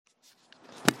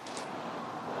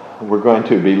We're going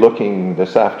to be looking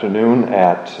this afternoon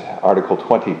at Article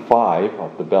 25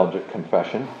 of the Belgic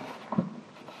Confession.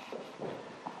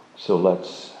 So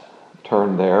let's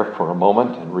turn there for a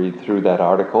moment and read through that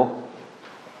article.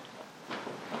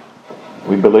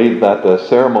 We believe that the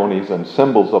ceremonies and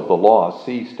symbols of the law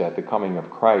ceased at the coming of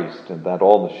Christ, and that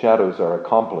all the shadows are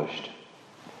accomplished,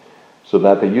 so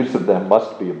that the use of them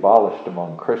must be abolished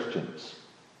among Christians.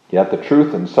 Yet the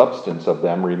truth and substance of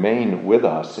them remain with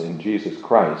us in Jesus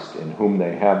Christ, in whom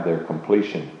they have their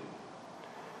completion.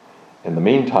 In the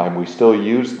meantime, we still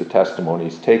use the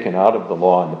testimonies taken out of the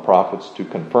law and the prophets to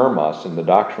confirm us in the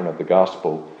doctrine of the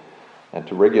gospel and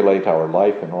to regulate our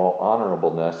life in all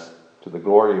honorableness to the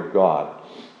glory of God,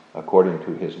 according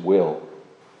to his will.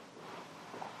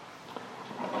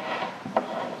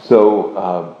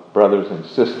 So, brothers and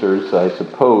sisters, I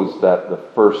suppose that the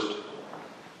first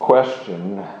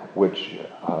question which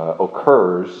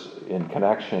occurs in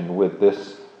connection with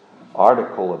this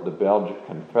article of the Belgic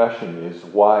Confession is,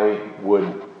 why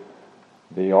would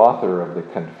the author of the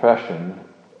confession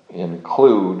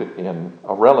include in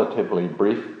a relatively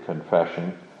brief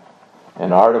confession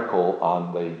an article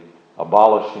on the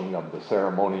abolishing of the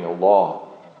ceremonial law?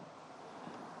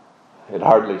 It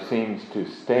hardly seems to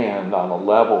stand on a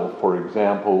level, for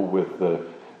example, with the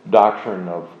doctrine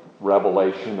of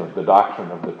revelation or the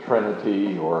doctrine of the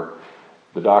Trinity or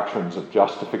the doctrines of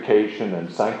justification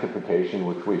and sanctification,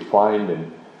 which we find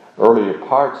in earlier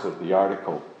parts of the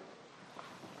article.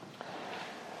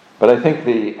 But I think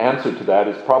the answer to that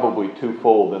is probably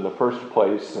twofold. In the first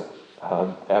place,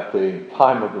 at the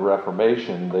time of the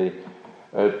Reformation,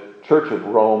 the Church of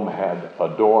Rome had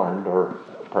adorned, or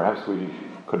perhaps we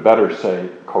could better say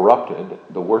corrupted,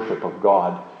 the worship of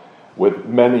God with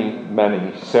many,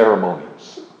 many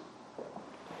ceremonies.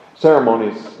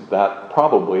 Ceremonies that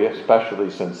probably, especially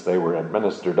since they were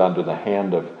administered under the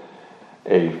hand of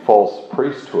a false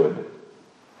priesthood,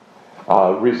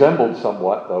 resembled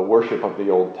somewhat the worship of the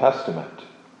Old Testament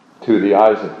to the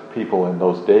eyes of people in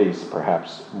those days,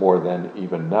 perhaps more than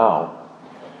even now.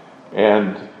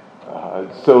 And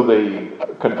so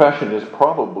the confession is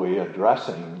probably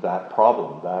addressing that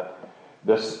problem, that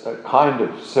this kind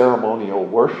of ceremonial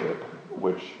worship,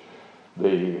 which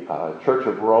the Church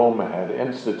of Rome had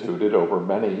instituted over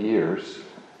many years,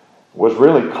 was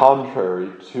really contrary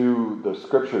to the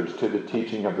Scriptures, to the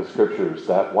teaching of the Scriptures,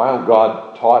 that while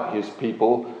God taught his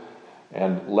people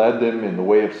and led them in the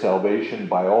way of salvation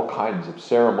by all kinds of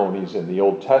ceremonies in the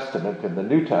Old Testament, in the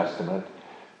New Testament,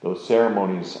 those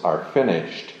ceremonies are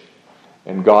finished,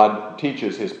 and God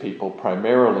teaches his people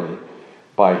primarily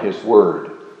by his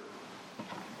Word.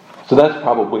 So that's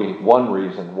probably one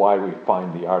reason why we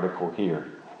find the article here.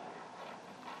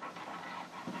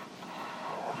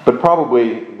 But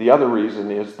probably the other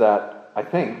reason is that I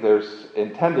think there's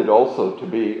intended also to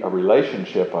be a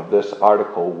relationship of this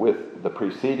article with the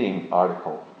preceding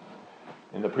article.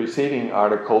 In the preceding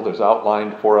article, there's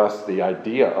outlined for us the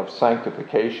idea of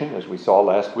sanctification, as we saw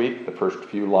last week, the first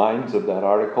few lines of that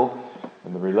article,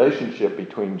 and the relationship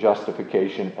between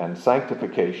justification and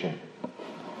sanctification.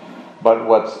 But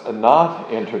what's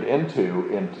not entered into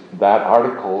in that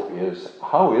article is,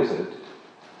 how is it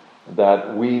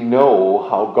that we know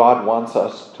how God wants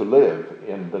us to live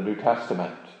in the New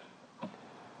Testament?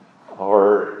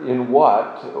 Or in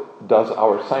what does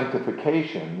our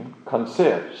sanctification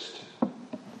consist?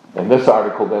 And this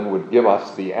article then would give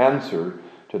us the answer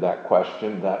to that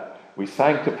question, that we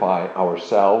sanctify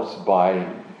ourselves by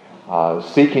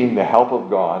seeking the help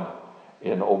of God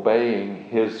in obeying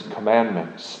his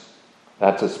commandments.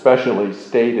 That's especially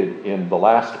stated in the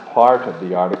last part of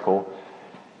the article.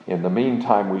 In the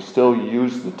meantime, we still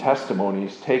use the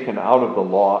testimonies taken out of the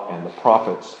law and the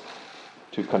prophets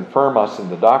to confirm us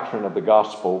in the doctrine of the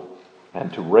gospel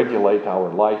and to regulate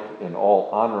our life in all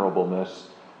honorableness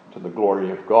to the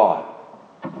glory of God.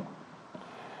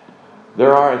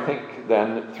 There are, I think,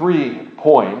 then 3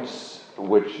 points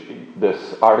which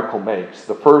this article makes.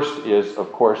 The first is,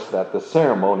 of course, that the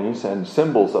ceremonies and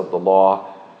symbols of the law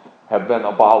have been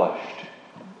abolished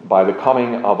by the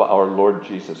coming of our Lord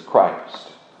Jesus Christ.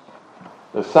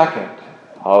 The second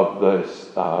of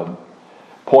the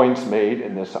points made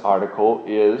in this article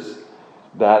is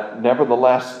that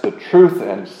nevertheless the truth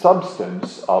and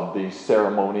substance of these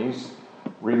ceremonies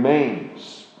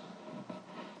remains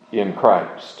in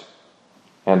Christ.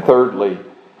 And thirdly,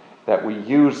 that we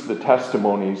use the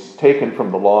testimonies taken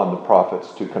from the law and the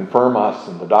prophets to confirm us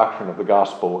in the doctrine of the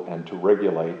gospel and to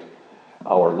regulate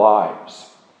our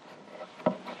lives.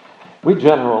 We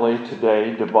generally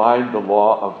today divide the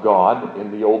law of God in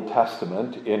the Old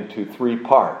Testament into 3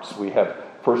 parts. We have,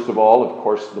 first of all, of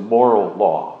course, the moral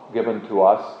law given to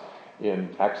us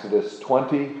in Exodus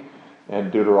 20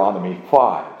 and Deuteronomy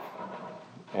 5.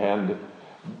 And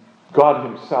God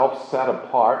himself set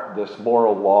apart this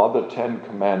moral law, the Ten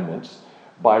Commandments,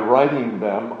 by writing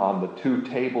them on the 2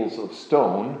 tables of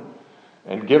stone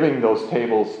and giving those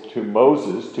tables to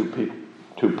Moses to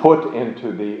put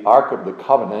into the Ark of the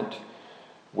Covenant,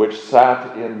 which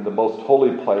sat in the most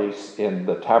holy place in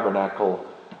the tabernacle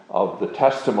of the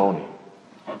testimony.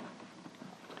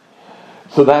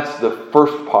 So that's the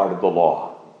first part of the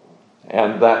law.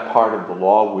 And that part of the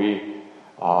law we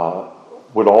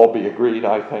would all be agreed,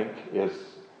 I think, is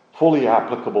fully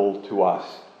applicable to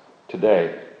us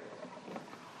today.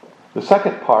 The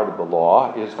second part of the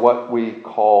law is what we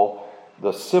call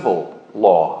the civil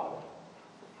law.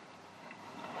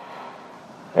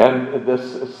 And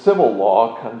this civil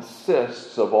law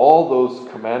consists of all those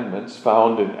commandments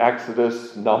found in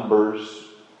Exodus, Numbers,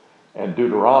 and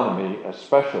Deuteronomy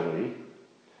especially,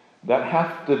 that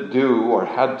have to do, or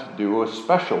had to do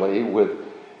especially, with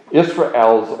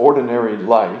Israel's ordinary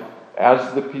life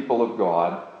as the people of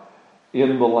God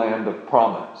in the land of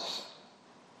promise.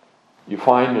 You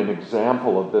find an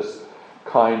example of this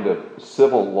kind of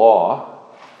civil law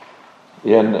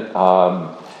in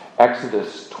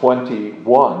Exodus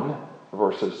 21,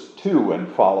 verses 2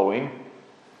 and following.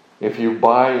 If you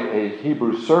buy a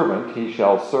Hebrew servant, he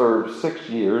shall serve 6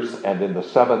 years, and in the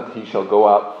 7th he shall go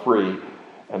out free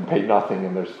and pay nothing.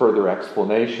 And there's further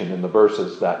explanation in the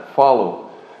verses that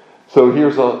follow. So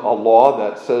here's a law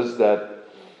that says that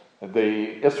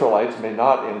the Israelites may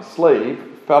not enslave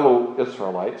fellow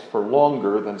Israelites for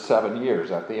longer than 7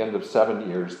 years. At the end of 7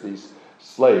 years, these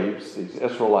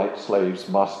Israelite slaves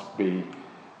must be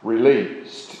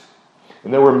released.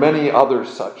 And there were many other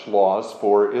such laws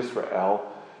for Israel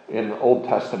in Old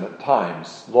Testament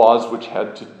times, laws which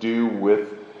had to do with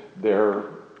their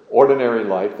ordinary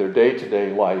life, their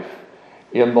day-to-day life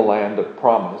in the land of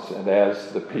promise and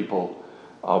as the people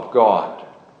of God.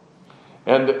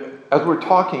 And as we're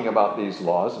talking about these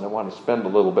laws, and I want to spend a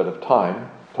little bit of time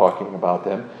talking about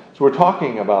them, so we're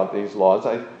talking about these laws,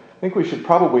 I think we should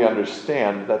probably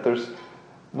understand that there's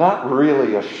not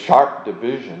really a sharp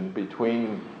division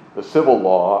between the civil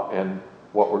law and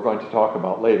what we're going to talk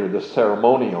about later, the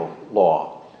ceremonial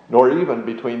law, nor even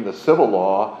between the civil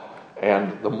law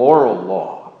and the moral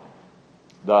law.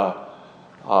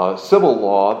 The civil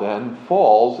law then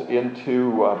falls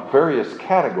into various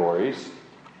categories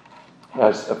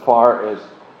as far as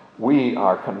we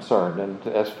are concerned and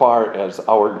as far as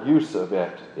our use of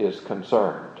it is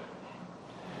concerned.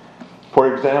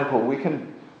 For example, we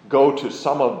can go to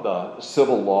some of the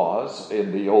civil laws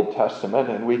in the Old Testament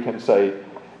and we can say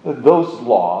that those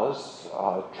laws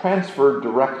transfer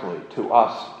directly to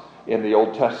us in the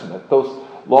Old Testament. Those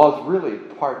laws really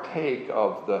partake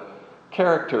of the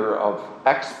character of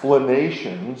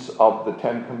explanations of the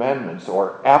Ten Commandments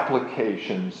or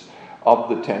applications of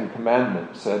the Ten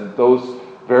Commandments. And those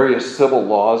various civil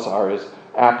laws are as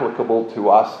applicable to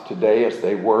us today as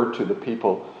they were to the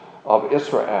people of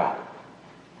Israel.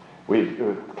 We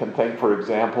can think, for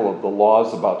example, of the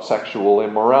laws about sexual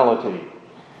immorality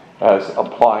as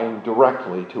applying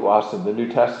directly to us in the New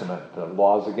Testament, the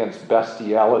laws against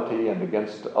bestiality and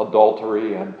against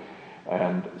adultery and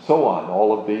so on.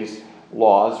 All of these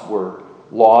laws were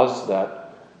laws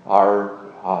that are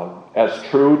as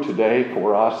true today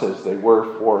for us as they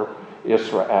were for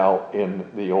Israel in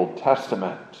the Old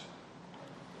Testament.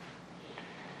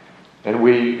 And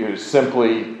we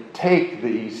simply take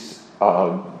these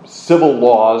civil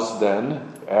laws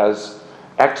then as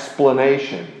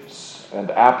explanations and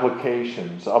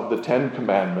applications of the Ten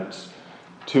Commandments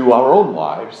to our own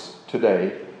lives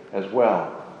today as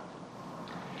well.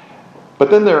 But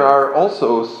then there are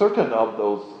also certain of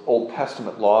those Old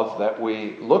Testament laws that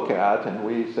we look at and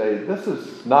we say, this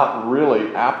is not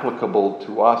really applicable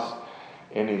to us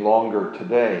any longer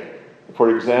today.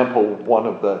 For example, one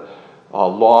of the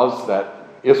laws that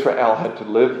Israel had to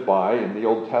live by in the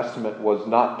Old Testament was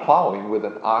not plowing with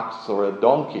an ox or a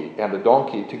donkey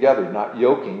together, not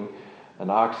yoking an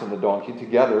ox and a donkey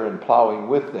together and plowing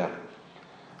with them.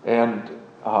 And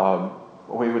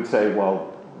we would say,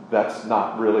 well, that's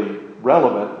not really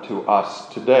relevant to us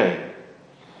today.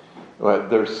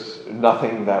 There's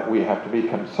nothing that we have to be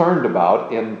concerned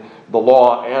about in the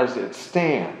law as it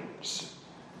stands.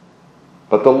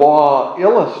 But the law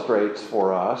illustrates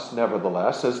for us,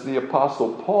 nevertheless, as the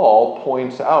Apostle Paul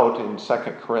points out in 2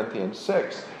 Corinthians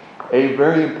 6, a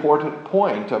very important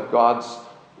point of God's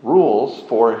rules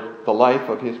for the life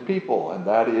of his people, and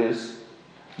that is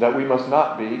that we must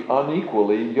not be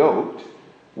unequally yoked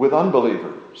with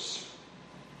unbelievers.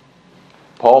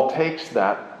 Paul takes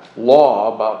that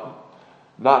law about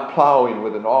not plowing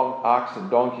with an ox and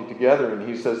donkey together. And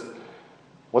he says,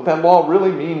 what that law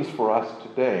really means for us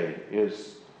today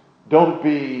is don't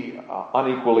be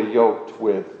unequally yoked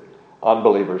with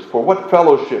unbelievers. For what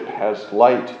fellowship has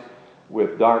light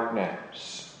with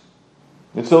darkness?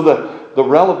 And so the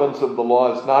relevance of the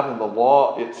law is not in the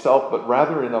law itself, but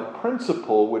rather in a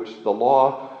principle which the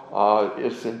law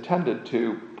is intended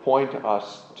to point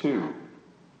us to.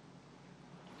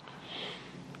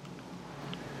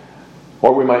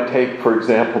 Or we might take, for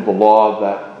example, the law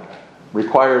that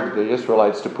required the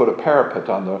Israelites to put a parapet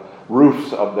on the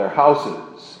roofs of their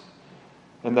houses.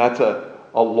 And that's a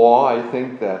law, I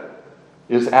think, that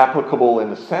is applicable in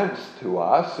a sense to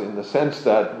us, in the sense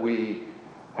that we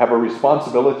have a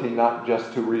responsibility not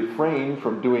just to refrain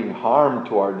from doing harm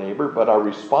to our neighbor, but are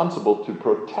responsible to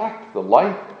protect the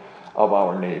life of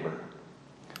our neighbor.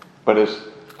 But as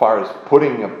far as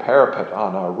putting a parapet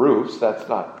on our roofs, that's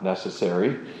not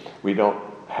necessary. We don't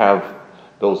have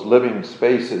those living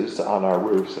spaces on our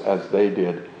roofs as they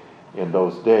did in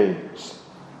those days.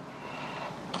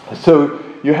 So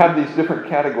you have these different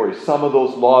categories. Some of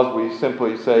those laws we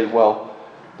simply say, well,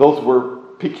 those were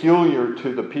peculiar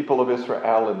to the people of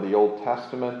Israel in the Old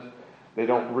Testament. They're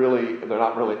not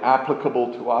really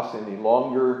applicable to us any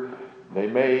longer. They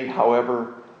may,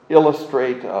 however,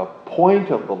 illustrate a point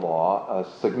of the law,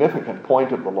 a significant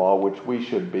point of the law, which we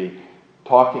should be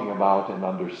talking about and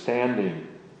understanding.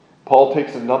 Paul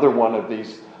takes another one of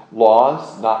these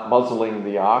laws, not muzzling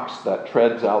the ox that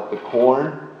treads out the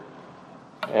corn,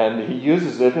 and he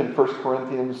uses it in 1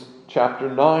 Corinthians chapter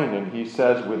 9, and he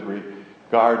says with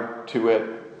regard to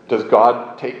it, does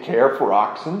God take care for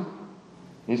oxen?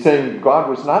 He's saying God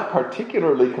was not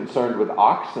particularly concerned with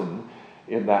oxen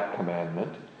in that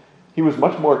commandment. He was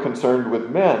much more concerned with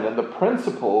men, and the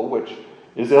principle which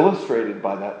is illustrated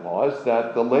by that law is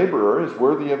that the laborer is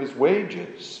worthy of his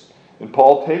wages. And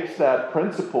Paul takes that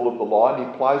principle of the law and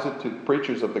he applies it to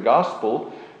preachers of the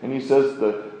gospel, and he says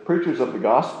the preachers of the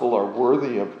gospel are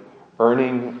worthy of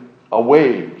earning a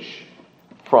wage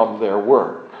from their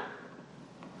work.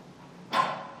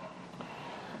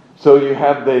 So you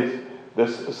have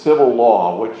this civil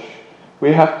law, which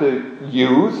we have to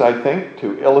use, I think,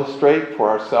 to illustrate for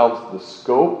ourselves the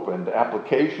scope and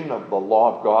application of the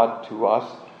law of God to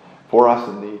us, for us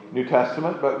in the New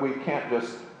Testament, but we can't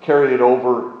just carry it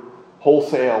over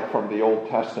wholesale from the Old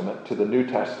Testament to the New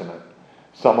Testament.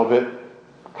 Some of it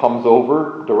comes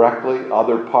over directly,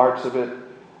 other parts of it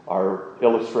are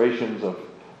illustrations of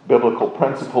biblical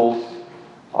principles,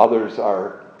 others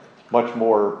are much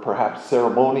more perhaps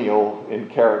ceremonial in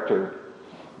character,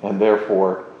 and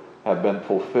therefore have been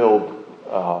fulfilled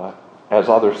as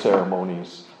other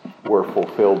ceremonies were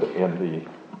fulfilled in the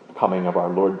coming of our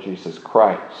Lord Jesus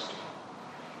Christ.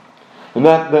 And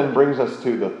that then brings us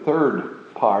to the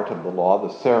third part of the law,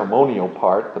 the ceremonial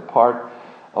part, the part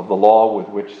of the law with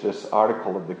which this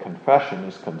article of the confession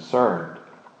is concerned.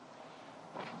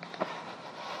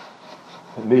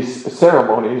 And these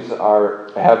ceremonies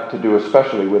have to do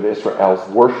especially with Israel's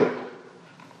worship.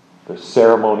 The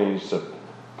ceremonies of,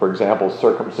 for example,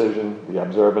 circumcision, the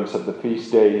observance of the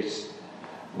feast days,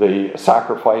 the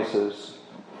sacrifices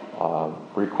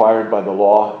required by the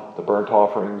law, the burnt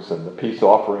offerings and the peace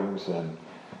offerings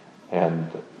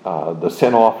and the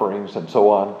sin offerings and so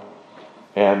on,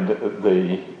 and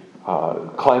the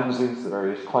cleansings, the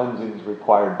various cleansings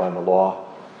required by the law.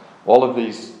 All of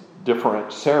these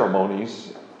different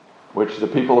ceremonies which the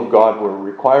people of God were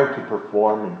required to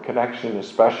perform in connection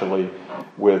especially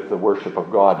with the worship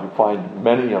of God. You find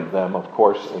many of them, of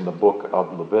course, in the book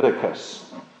of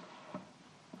Leviticus.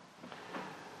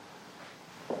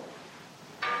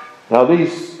 Now,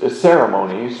 these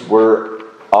ceremonies were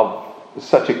of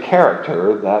such a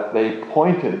character that they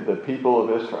pointed the people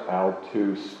of Israel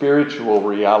to spiritual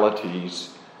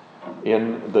realities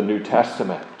in the New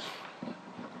Testament.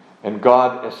 And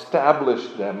God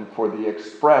established them for the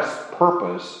express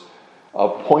purpose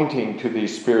of pointing to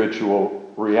these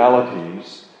spiritual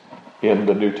realities in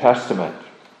the New Testament.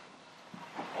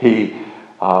 He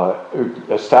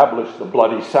established the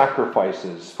bloody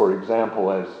sacrifices, for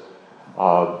example, as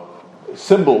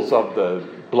symbols of the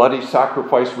bloody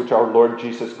sacrifice which our Lord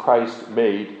Jesus Christ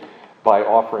made by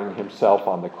offering himself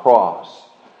on the cross.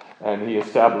 And he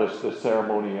established the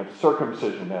ceremony of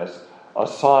circumcision as a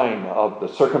sign of the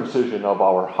circumcision of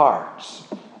our hearts,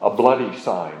 a bloody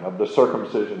sign of the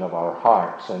circumcision of our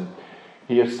hearts. And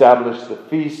he established the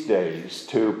feast days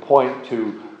to point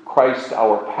to Christ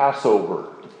our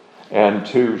Passover and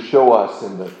to show us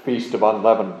in the Feast of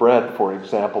Unleavened Bread, for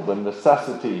example, the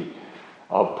necessity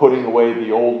of putting away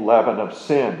the old leaven of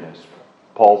sin, as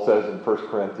Paul says in 1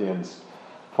 Corinthians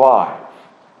 5.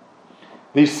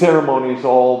 These ceremonies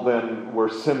all then were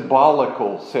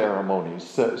symbolical ceremonies,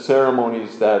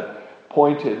 ceremonies that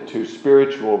pointed to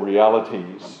spiritual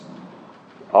realities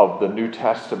of the New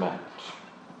Testament,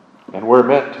 and were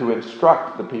meant to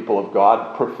instruct the people of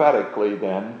God prophetically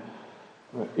then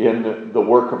in the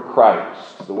work of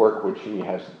Christ, the work which he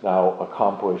has now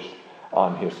accomplished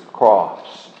on his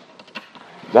cross.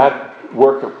 That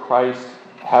work of Christ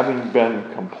having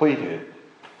been completed,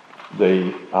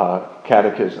 the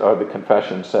catechism or the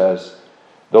confession says,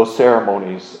 those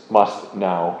ceremonies must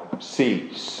now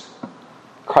cease.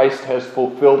 Christ has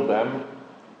fulfilled them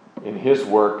in his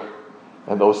work,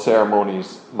 and those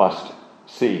ceremonies must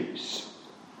cease.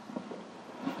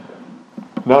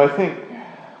 Now, I think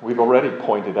we've already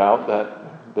pointed out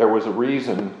that there was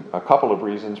a couple of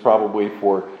reasons probably,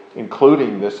 for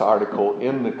including this article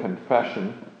in the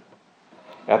confession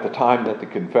at the time that the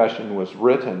confession was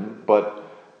written, but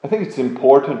I think it's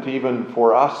important even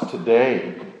for us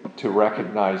today to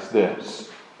recognize this.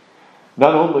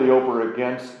 Not only over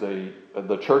against the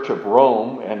Church of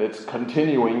Rome and its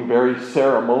continuing very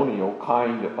ceremonial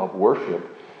kind of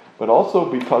worship, but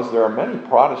also because there are many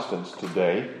Protestants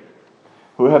today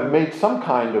who have made some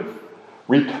kind of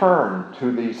return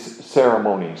to these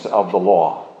ceremonies of the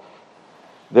law.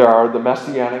 There are the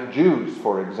Messianic Jews,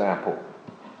 for example,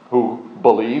 who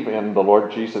believe in the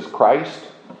Lord Jesus Christ,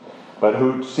 but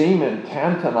who seem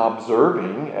intent on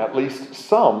observing at least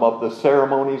some of the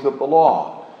ceremonies of the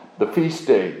law, the feast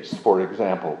days, for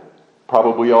example,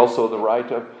 probably also the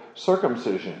rite of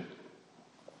circumcision.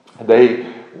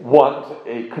 They want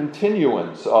a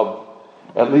continuance of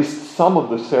at least some of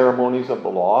the ceremonies of the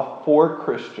law for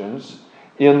Christians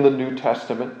in the New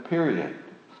Testament period.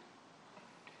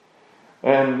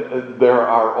 And there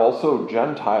are also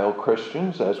Gentile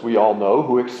Christians, as we all know,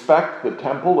 who expect the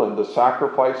temple and the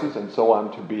sacrifices and so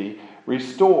on to be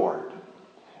restored.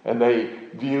 And they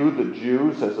view the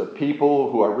Jews as a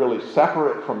people who are really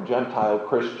separate from Gentile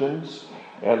Christians,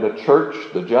 and the church,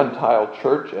 the Gentile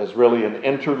church, as really an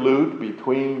interlude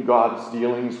between God's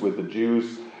dealings with the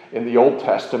Jews in the Old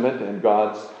Testament and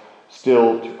God's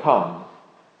still to come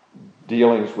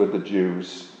dealings with the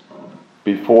Jews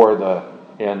before the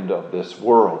end of this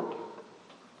world.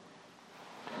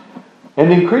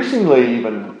 And increasingly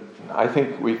even, I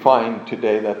think we find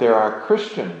today that there are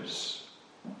Christians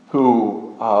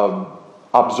who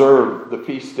observe the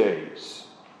feast days.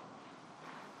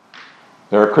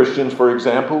 There are Christians, for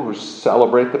example, who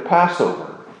celebrate the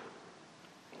Passover.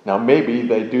 Now maybe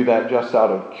they do that just out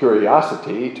of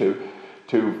curiosity to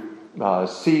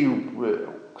see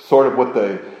sort of what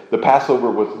the Passover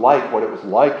was like, what it was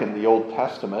like in the Old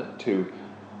Testament, to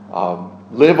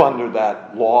live under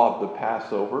that law of the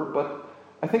Passover, but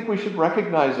I think we should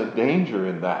recognize a danger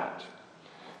in that.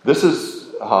 This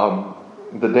is,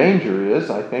 the danger is,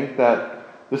 I think, that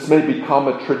this may become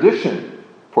a tradition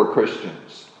for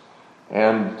Christians.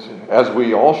 And as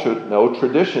we all should know,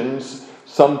 traditions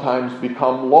sometimes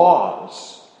become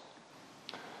laws,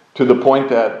 to the point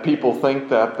that people think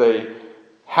that they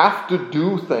have to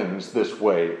do things this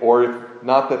way, or if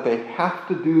not that they have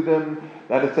to do them,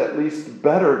 that it's at least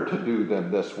better to do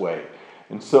them this way.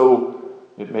 And so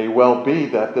it may well be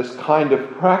that this kind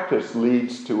of practice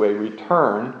leads to a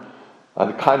return,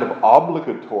 a kind of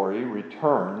obligatory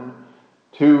return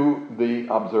to the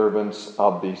observance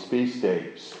of these feast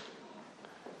days.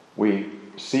 We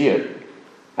see it,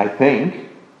 I think,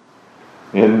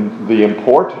 in the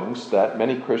importance that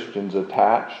many Christians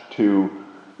attach to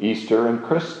Easter and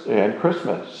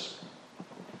Christmas.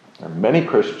 There are many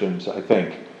Christians, I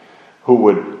think,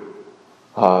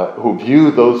 who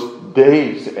view those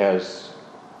days as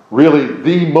really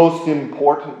the most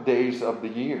important days of the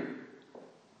year.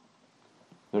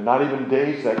 They're not even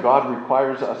days that God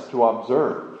requires us to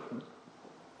observe.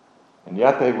 And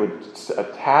yet they would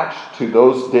attach to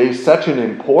those days such an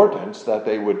importance that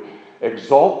they would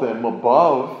exalt them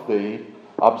above the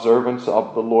observance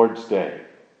of the Lord's Day,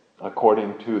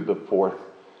 according to the fourth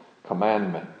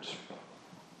commandment.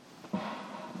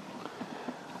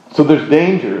 So there's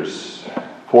dangers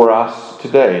for us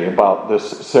today about this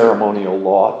ceremonial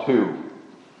law too.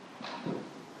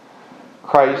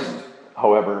 Christ,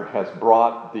 however, has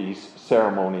brought these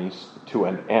ceremonies to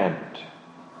an end.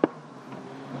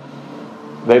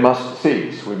 They must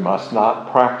cease. We must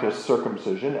not practice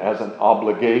circumcision as an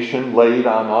obligation laid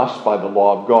on us by the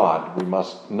law of God. We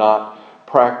must not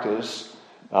practice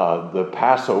the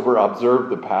Passover, observe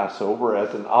the Passover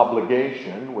as an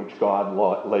obligation which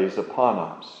God lays upon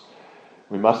us.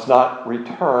 We must not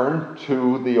return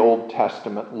to the Old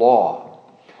Testament law.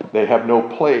 They have no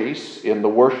place in the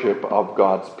worship of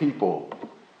God's people.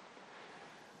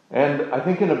 And I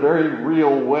think in a very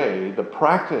real way, the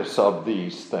practice of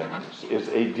these things is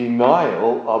a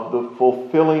denial of the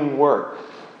fulfilling work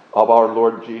of our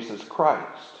Lord Jesus Christ.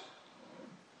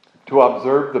 To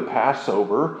observe the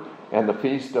Passover and the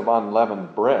Feast of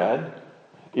Unleavened Bread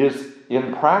is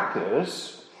in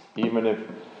practice, even if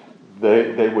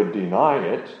they would deny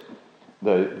it,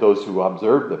 those who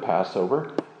observe the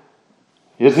Passover,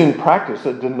 is in practice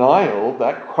a denial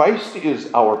that Christ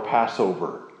is our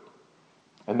Passover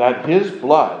and that his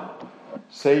blood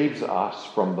saves us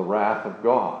from the wrath of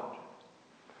God.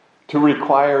 To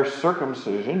require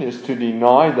circumcision is to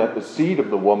deny that the seed of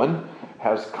the woman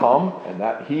has come and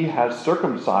that he has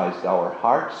circumcised our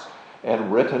hearts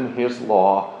and written his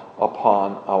law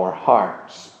upon our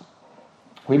hearts.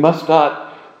 We must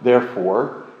not,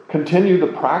 therefore, continue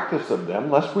the practice of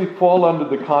them lest we fall under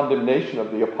the condemnation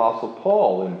of the Apostle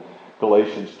Paul in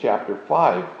Galatians chapter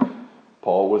 5.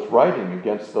 Paul was writing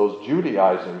against those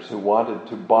Judaizers who wanted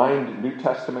to bind New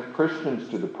Testament Christians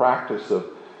to the practice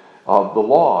of the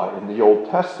law in the Old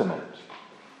Testament.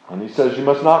 And he says, you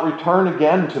must not return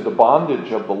again to the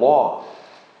bondage of the law.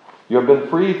 You have been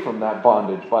freed from that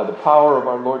bondage by the power of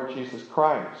our Lord Jesus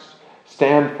Christ.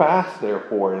 Stand fast,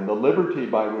 therefore, in the liberty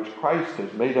by which Christ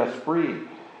has made us free,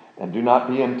 and do not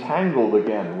be entangled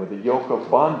again with the yoke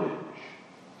of bondage.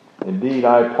 Indeed,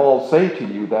 I, Paul, say to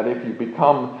you that if you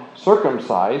become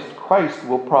circumcised, Christ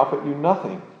will profit you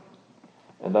nothing.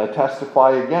 And I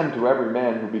testify again to every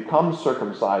man who becomes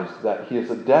circumcised that he is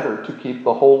a debtor to keep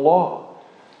the whole law.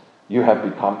 You have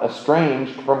become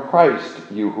estranged from Christ,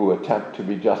 you who attempt to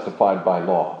be justified by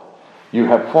law. You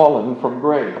have fallen from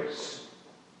grace.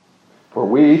 For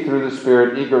we, through the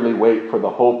Spirit, eagerly wait for the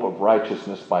hope of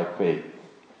righteousness by faith.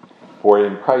 For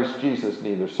in Christ Jesus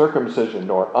neither circumcision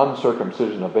nor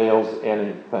uncircumcision avails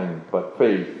anything but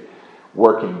faith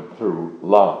working through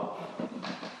love.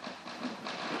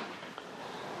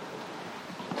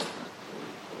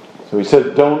 So he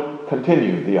said, don't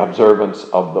continue the observance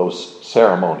of those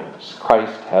ceremonies.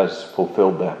 Christ has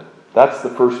fulfilled them. That's the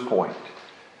first point.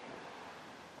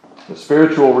 The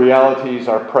spiritual realities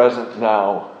are present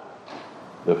now.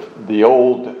 The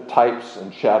old types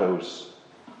and shadows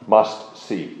must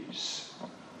cease.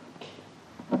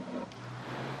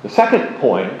 The second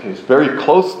point is very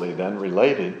closely then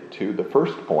related to the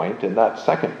first point, and that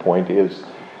second point is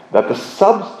that the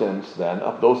substance then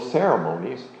of those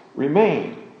ceremonies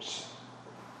remains.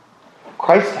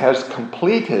 Christ has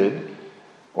completed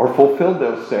or fulfilled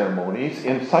those ceremonies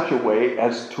in such a way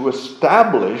as to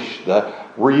establish the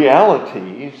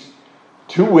realities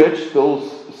to which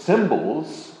those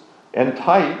symbols and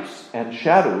types and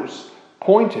shadows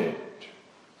pointed.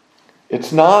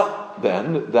 It's not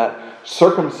then that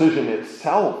circumcision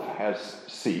itself has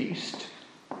ceased,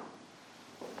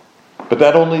 but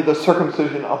that only the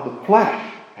circumcision of the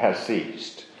flesh has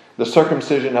ceased. The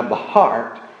circumcision of the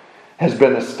heart has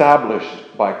been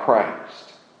established by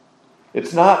Christ.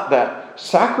 It's not that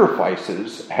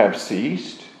sacrifices have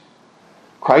ceased.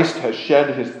 Christ has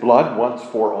shed his blood once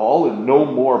for all, and no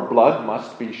more blood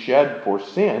must be shed for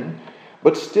sin.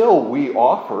 But still we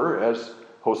offer, as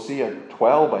Hosea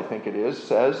 12, I think it is,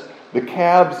 says, the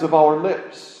calves of our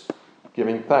lips,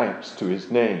 giving thanks to his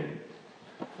name.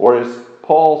 Or as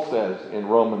Paul says in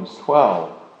Romans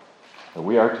 12, that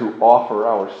we are to offer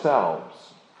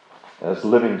ourselves as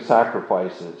living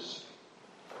sacrifices.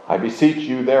 I beseech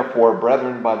you, therefore,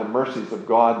 brethren, by the mercies of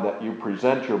God, that you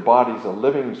present your bodies a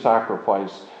living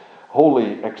sacrifice,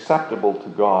 wholly acceptable to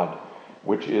God,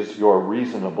 which is your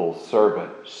reasonable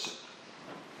service.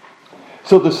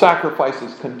 So the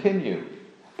sacrifices continue,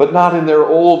 but not in their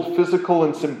old physical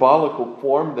and symbolical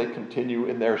form. They continue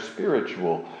in their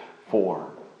spiritual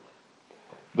form.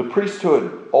 The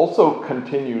priesthood also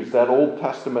continues. That Old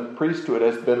Testament priesthood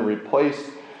has been replaced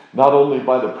not only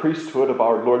by the priesthood of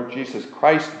our Lord Jesus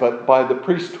Christ, but by the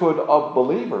priesthood of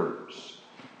believers,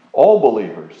 all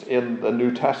believers in the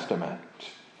New Testament.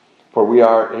 For we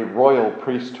are a royal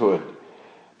priesthood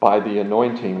by the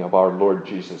anointing of our Lord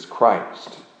Jesus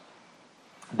Christ.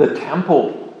 The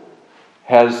temple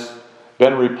has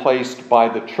been replaced by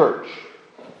the church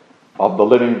of the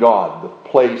living God, the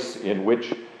place in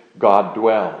which God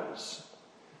dwells.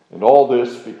 And all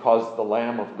this because the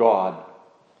Lamb of God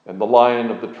and the Lion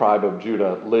of the tribe of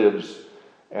Judah lives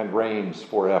and reigns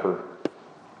forever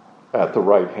at the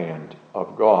right hand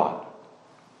of God.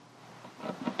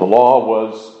 The law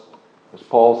was, as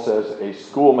Paul says, a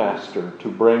schoolmaster to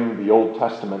bring the Old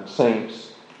Testament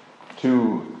saints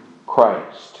to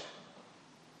Christ.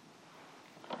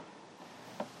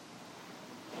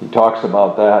 He talks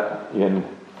about that in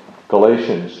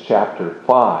Galatians chapter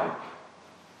 5,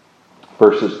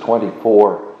 verses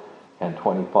 24 and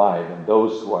 25. And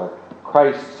those who are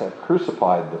Christ's have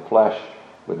crucified the flesh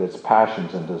with its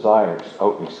passions and desires.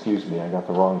 Oh, excuse me, I got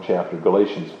the wrong chapter.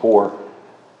 Galatians 4,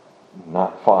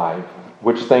 not 5.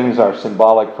 Which things are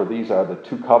symbolic, for these are the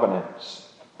two covenants.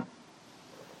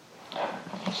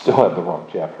 Still have the wrong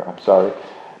chapter, I'm sorry.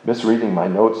 Misreading my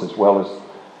notes as well as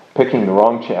picking the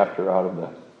wrong chapter out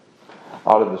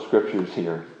of the scriptures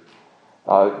here.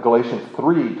 Galatians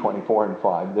 3, 24 and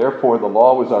 5. Therefore the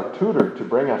law was our tutor to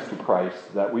bring us to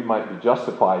Christ, that we might be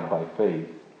justified by faith.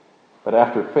 But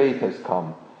after faith has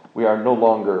come, we are no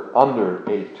longer under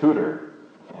a tutor.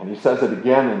 And he says it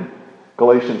again in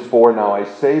Galatians 4, now I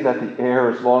say that the heir,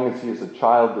 as long as he is a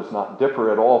child, does not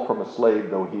differ at all from a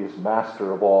slave, though he is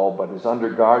master of all, but is under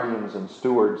guardians and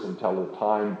stewards until the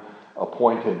time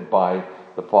appointed by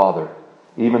the Father.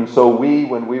 Even so we,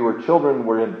 when we were children,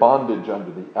 were in bondage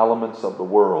under the elements of the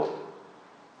world.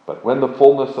 But when the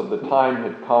fullness of the time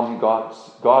had come,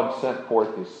 God sent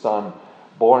forth his Son,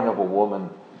 born of a woman,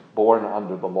 born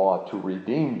under the law, to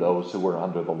redeem those who were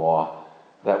under the law,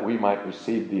 that we might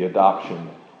receive the adoption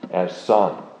as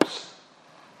sons.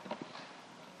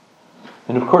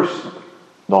 And of course,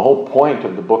 the whole point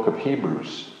of the book of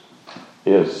Hebrews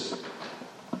is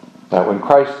that when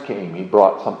Christ came, he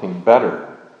brought something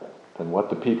better than what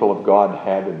the people of God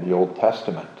had in the Old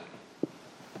Testament.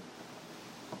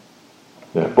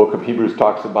 The book of Hebrews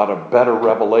talks about a better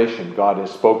revelation God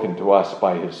has spoken to us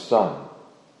by his Son.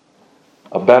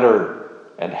 A better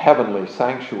and heavenly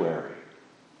sanctuary.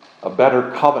 A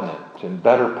better covenant and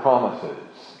better promises.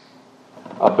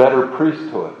 A better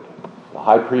priesthood. The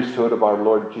high priesthood of our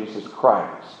Lord Jesus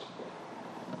Christ.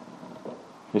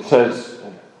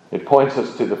 It points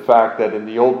us to the fact that in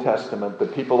the Old Testament, the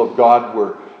people of God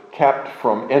were kept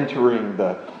from entering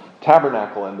the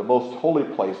tabernacle and the most holy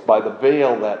place by the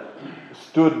veil that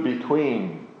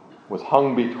was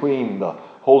hung between the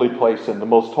holy place and the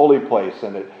most holy place.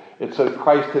 And it says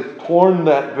Christ has torn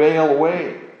that veil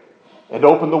away and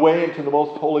opened the way into the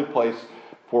most holy place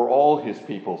for all his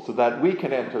people, so that we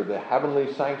can enter the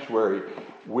heavenly sanctuary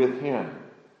with him.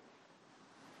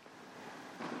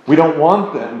 We don't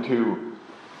want them to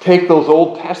take those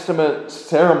Old Testament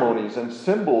ceremonies and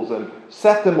symbols and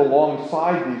set them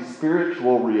alongside these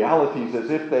spiritual realities as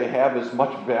if they have as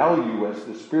much value as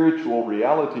the spiritual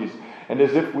realities, and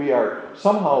as if we are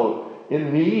somehow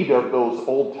in need of those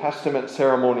Old Testament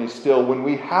ceremonies still, when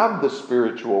we have the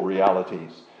spiritual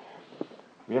realities.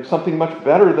 We have something much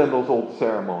better than those old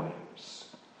ceremonies.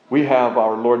 We have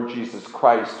our Lord Jesus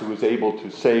Christ, who is able to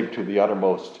save to the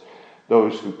uttermost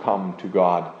those who come to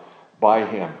God by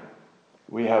him.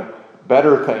 We have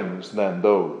better things than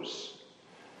those.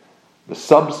 The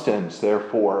substance,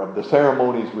 therefore, of the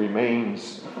ceremonies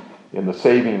remains in the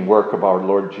saving work of our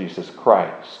Lord Jesus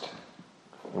Christ.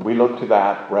 And we look to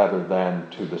that rather than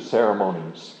to the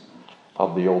ceremonies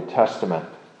of the Old Testament.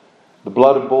 The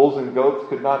blood of bulls and goats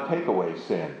could not take away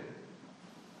sin.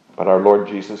 But our Lord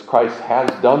Jesus Christ has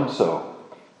done so.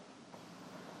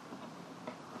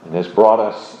 And has brought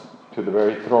us to the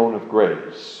very throne of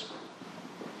grace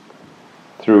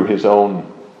through his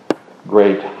own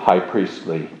great high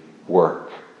priestly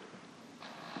work.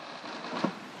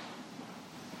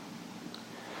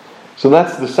 So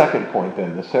that's the second point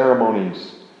then. The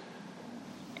ceremonies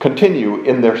continue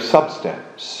in their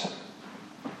substance,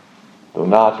 though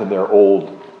not in their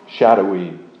old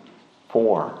shadowy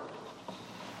form.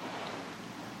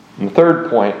 And the third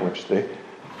point which the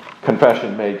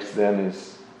confession makes then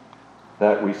is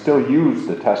that we still use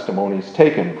the testimonies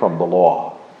taken from the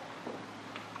law.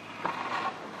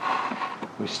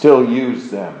 We still use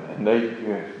them,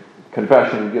 and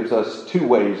confession gives us two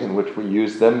ways in which we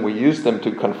use them. We use them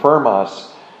to confirm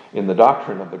us in the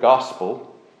doctrine of the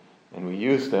gospel, and we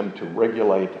use them to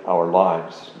regulate our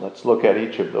lives. Let's look at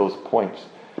each of those points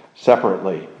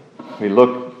separately.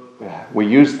 We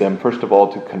use them, first of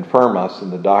all, to confirm us in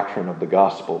the doctrine of the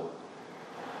gospel.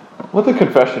 What the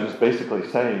confession is basically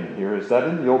saying here is that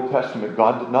in the Old Testament,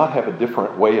 God did not have a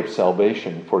different way of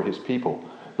salvation for his people.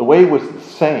 The way was the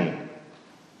same.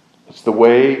 It's the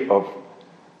way of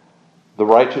the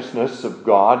righteousness of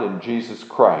God in Jesus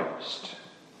Christ.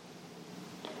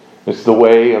 It's the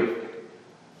way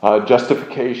of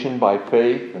justification by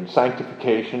faith and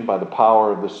sanctification by the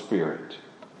power of the Spirit.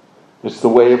 It's the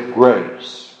way of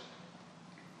grace,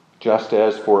 just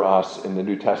as for us in the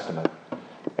New Testament.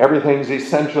 Everything's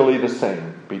essentially the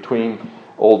same between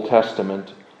Old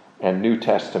Testament and New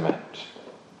Testament.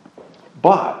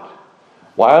 But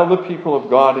while the people of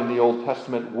God in the Old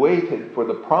Testament waited for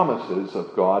the promises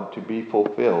of God to be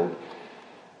fulfilled,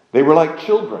 they were like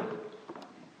children.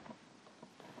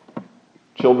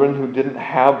 Children who didn't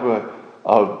have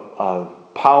a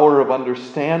power of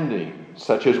understanding,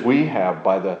 such as we have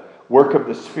by the work of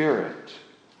the Spirit,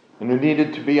 and who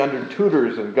needed to be under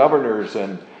tutors and governors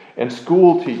and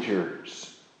school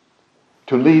teachers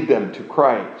to lead them to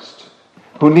Christ,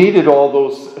 who needed all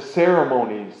those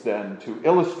ceremonies then to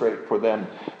illustrate for them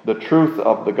the truth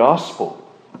of the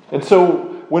gospel. And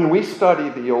so when we study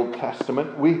the Old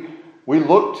Testament, we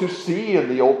look to see in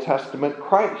the Old Testament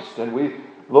Christ, and we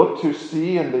look to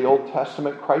see in the Old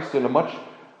Testament Christ in a much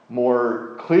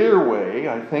more clear way,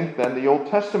 I think, than the Old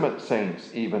Testament saints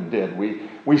even did.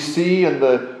 We see in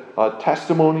the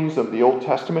testimonies of the Old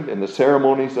Testament, in the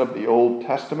ceremonies of the Old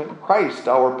Testament, Christ,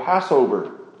 our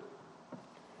Passover,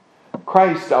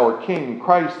 Christ, our King,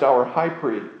 Christ, our High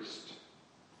Priest,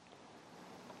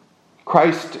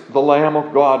 Christ, the Lamb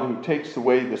of God who takes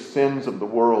away the sins of the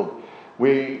world.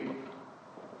 We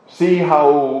see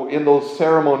how in those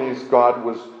ceremonies God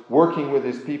was working with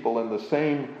his people in the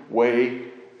same way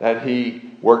that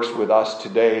he works with us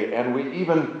today. And we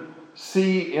even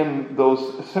see in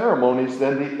those ceremonies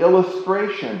then the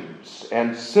illustrations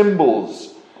and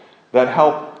symbols that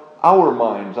help our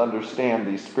minds understand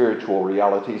these spiritual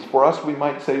realities. For us, we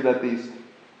might say that these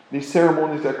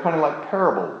ceremonies are kind of like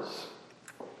parables.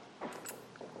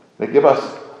 They give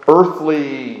us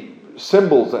earthly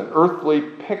symbols and earthly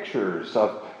pictures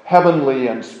of heavenly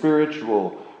and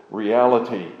spiritual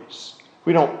realities.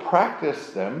 We don't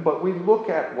practice them, but we look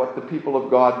at what the people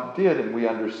of God did and we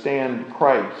understand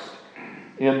Christ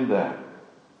in them.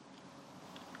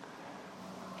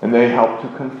 And they help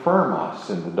to confirm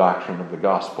us in the doctrine of the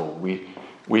gospel.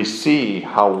 We see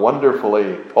how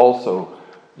wonderfully also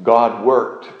God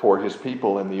worked for his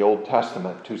people in the Old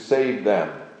Testament to save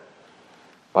them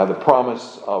by the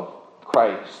promise of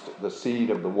Christ, the seed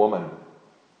of the woman,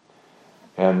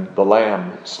 and the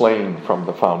Lamb slain from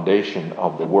the foundation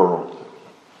of the world.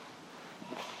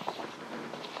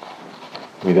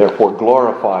 We therefore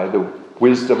glorify the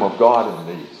wisdom of God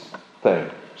in these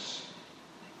things.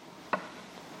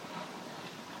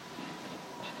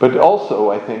 But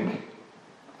also, I think,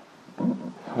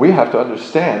 we have to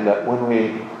understand that when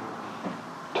we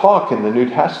talk in the New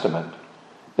Testament,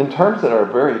 in terms that are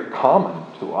very common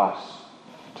to us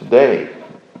today,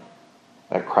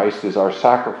 that Christ is our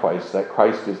sacrifice, that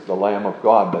Christ is the Lamb of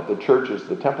God, that the church is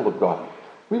the temple of God,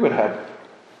 we would have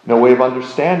no way of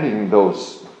understanding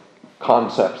those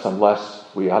concepts unless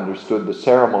we understood the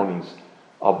ceremonies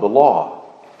of the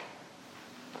law.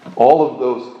 All of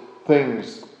those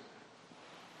things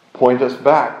point us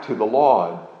back to the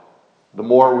law. The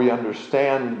more we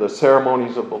understand the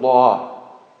ceremonies of the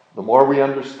law, the more we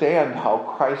understand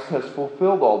how Christ has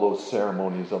fulfilled all those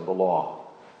ceremonies of the law.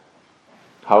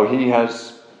 How he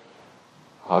has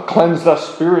cleansed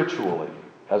us spiritually,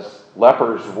 as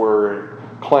lepers were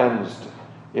cleansed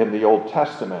in the Old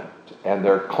Testament, and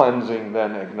their cleansing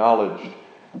then acknowledged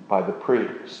by the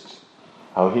priests.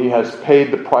 How he has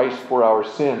paid the price for our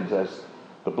sins, as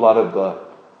the blood of the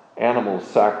animals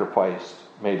sacrificed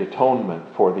made atonement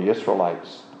for the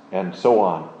Israelites, and so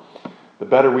on. The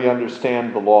better we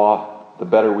understand the law, the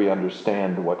better we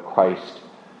understand what Christ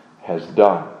has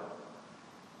done.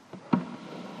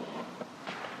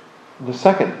 The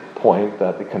second point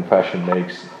that the confession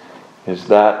makes is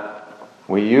that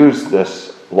we use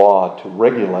this law to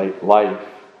regulate life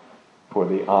for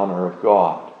the honor of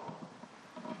God.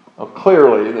 Now,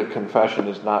 clearly, the confession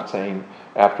is not saying,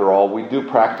 after all, we do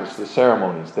practice the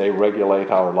ceremonies. They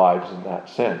regulate our lives in that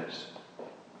sense.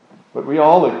 But we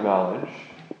all acknowledge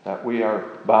that we are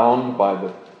bound by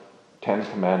the Ten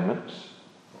Commandments.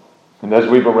 And as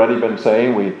we've already been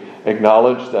saying, we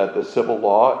acknowledge that the civil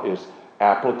law is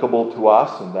applicable to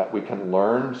us and that we can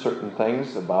learn certain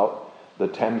things about the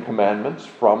Ten Commandments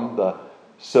from the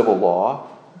civil law.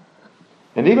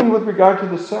 And even with regard to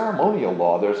the ceremonial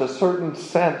law, there's a certain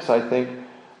sense, I think,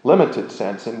 limited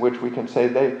sense, in which we can say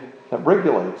that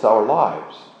regulates our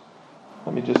lives.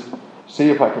 Let me just see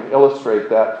if I can illustrate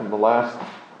that from the last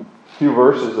few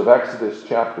verses of Exodus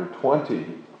chapter 20.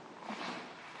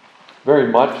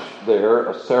 Very much there,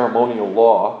 a ceremonial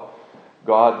law.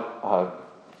 God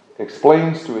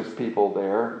explains to his people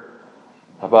there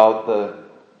about the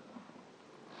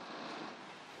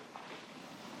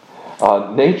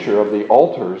nature of the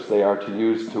altars they are to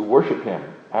use to worship him.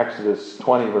 Exodus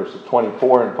 20 verses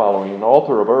 24 and following. An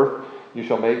altar of earth you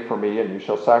shall make for me, and you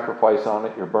shall sacrifice on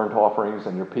it your burnt offerings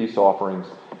and your peace offerings,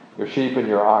 your sheep and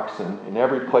your oxen. In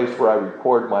every place where I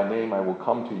record my name I will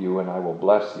come to you, and I will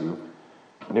bless you.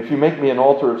 And if you make me an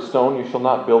altar of stone, you shall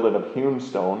not build it of hewn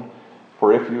stone,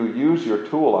 for if you use your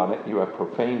tool on it, you have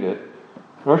profaned it.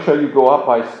 Nor shall you go up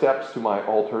by steps to my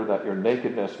altar, that your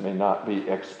nakedness may not be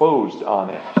exposed on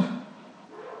it.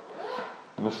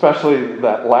 And especially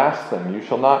that last thing, you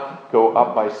shall not go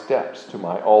up by steps to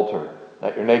my altar,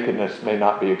 that your nakedness may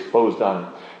not be exposed on it.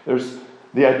 There's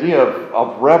the idea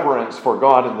of reverence for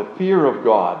God and the fear of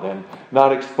God, and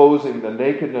not exposing the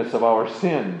nakedness of our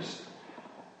sins,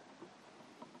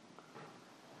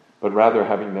 but rather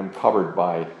having them covered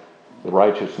by the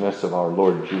righteousness of our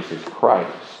Lord Jesus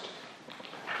Christ.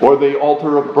 Or the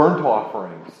altar of burnt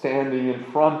offering, standing in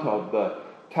front of the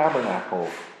tabernacle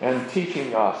and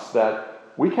teaching us that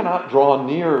we cannot draw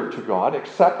near to God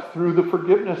except through the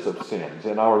forgiveness of sins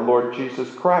in our Lord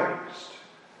Jesus Christ.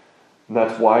 And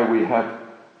that's why we have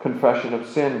confession of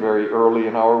sin very early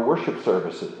in our worship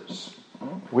services.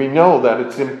 We know that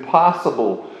it's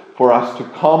impossible for us to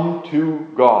come to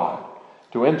God,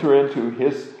 to enter into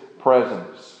His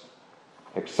presence,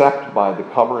 except by the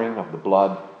covering of the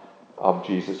blood of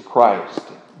Jesus Christ,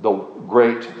 the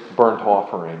great burnt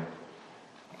offering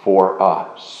for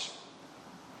us.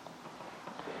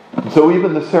 So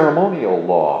even the ceremonial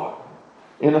law,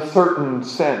 in a certain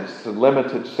sense, a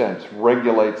limited sense,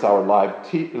 regulates our lives,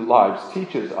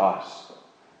 teaches us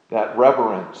that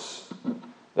reverence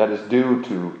that is due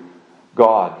to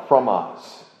God from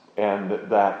us, and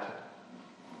that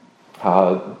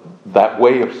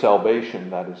way of salvation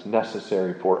that is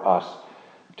necessary for us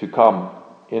to come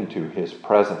into His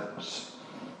presence.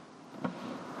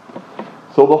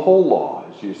 So the whole law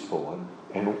is useful,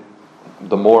 and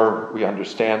the more we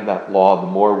understand that law, the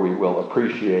more we will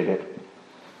appreciate it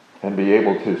and be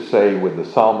able to say with the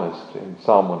psalmist in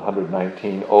Psalm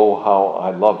 119, "Oh, how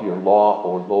I love your law,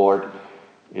 O Lord.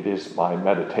 It is my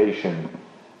meditation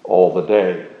all the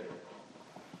day."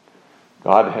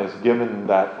 God has given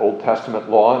that Old Testament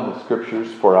law in the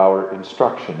Scriptures for our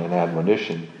instruction and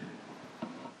admonition.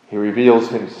 He reveals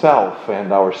Himself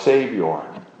and our Savior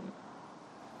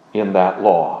in that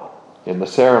law, in the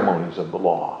ceremonies of the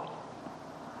law.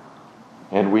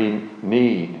 And we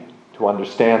need to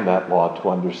understand that law to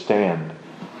understand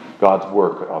God's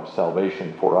work of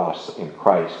salvation for us in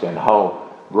Christ, and how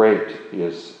great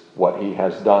is what He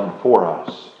has done for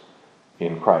us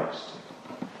in Christ.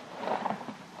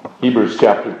 Hebrews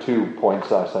chapter 2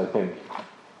 points us, I think,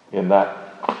 in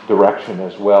that direction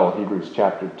as well. Hebrews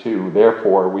chapter 2,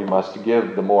 "Therefore we must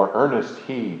give the more earnest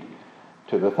heed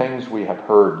to the things we have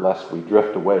heard, lest we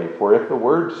drift away. For if the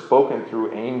word spoken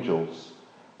through angels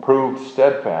proved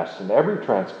steadfast, and every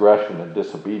transgression and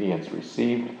disobedience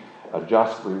received a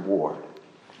just reward,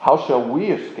 how shall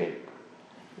we escape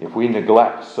if we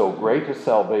neglect so great a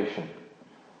salvation,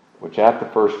 which at the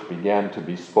first began to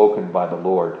be spoken by the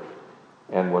Lord,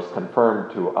 and was confirmed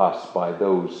to us by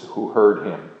those who heard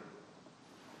Him?"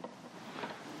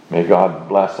 May God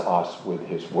bless us with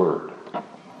His word.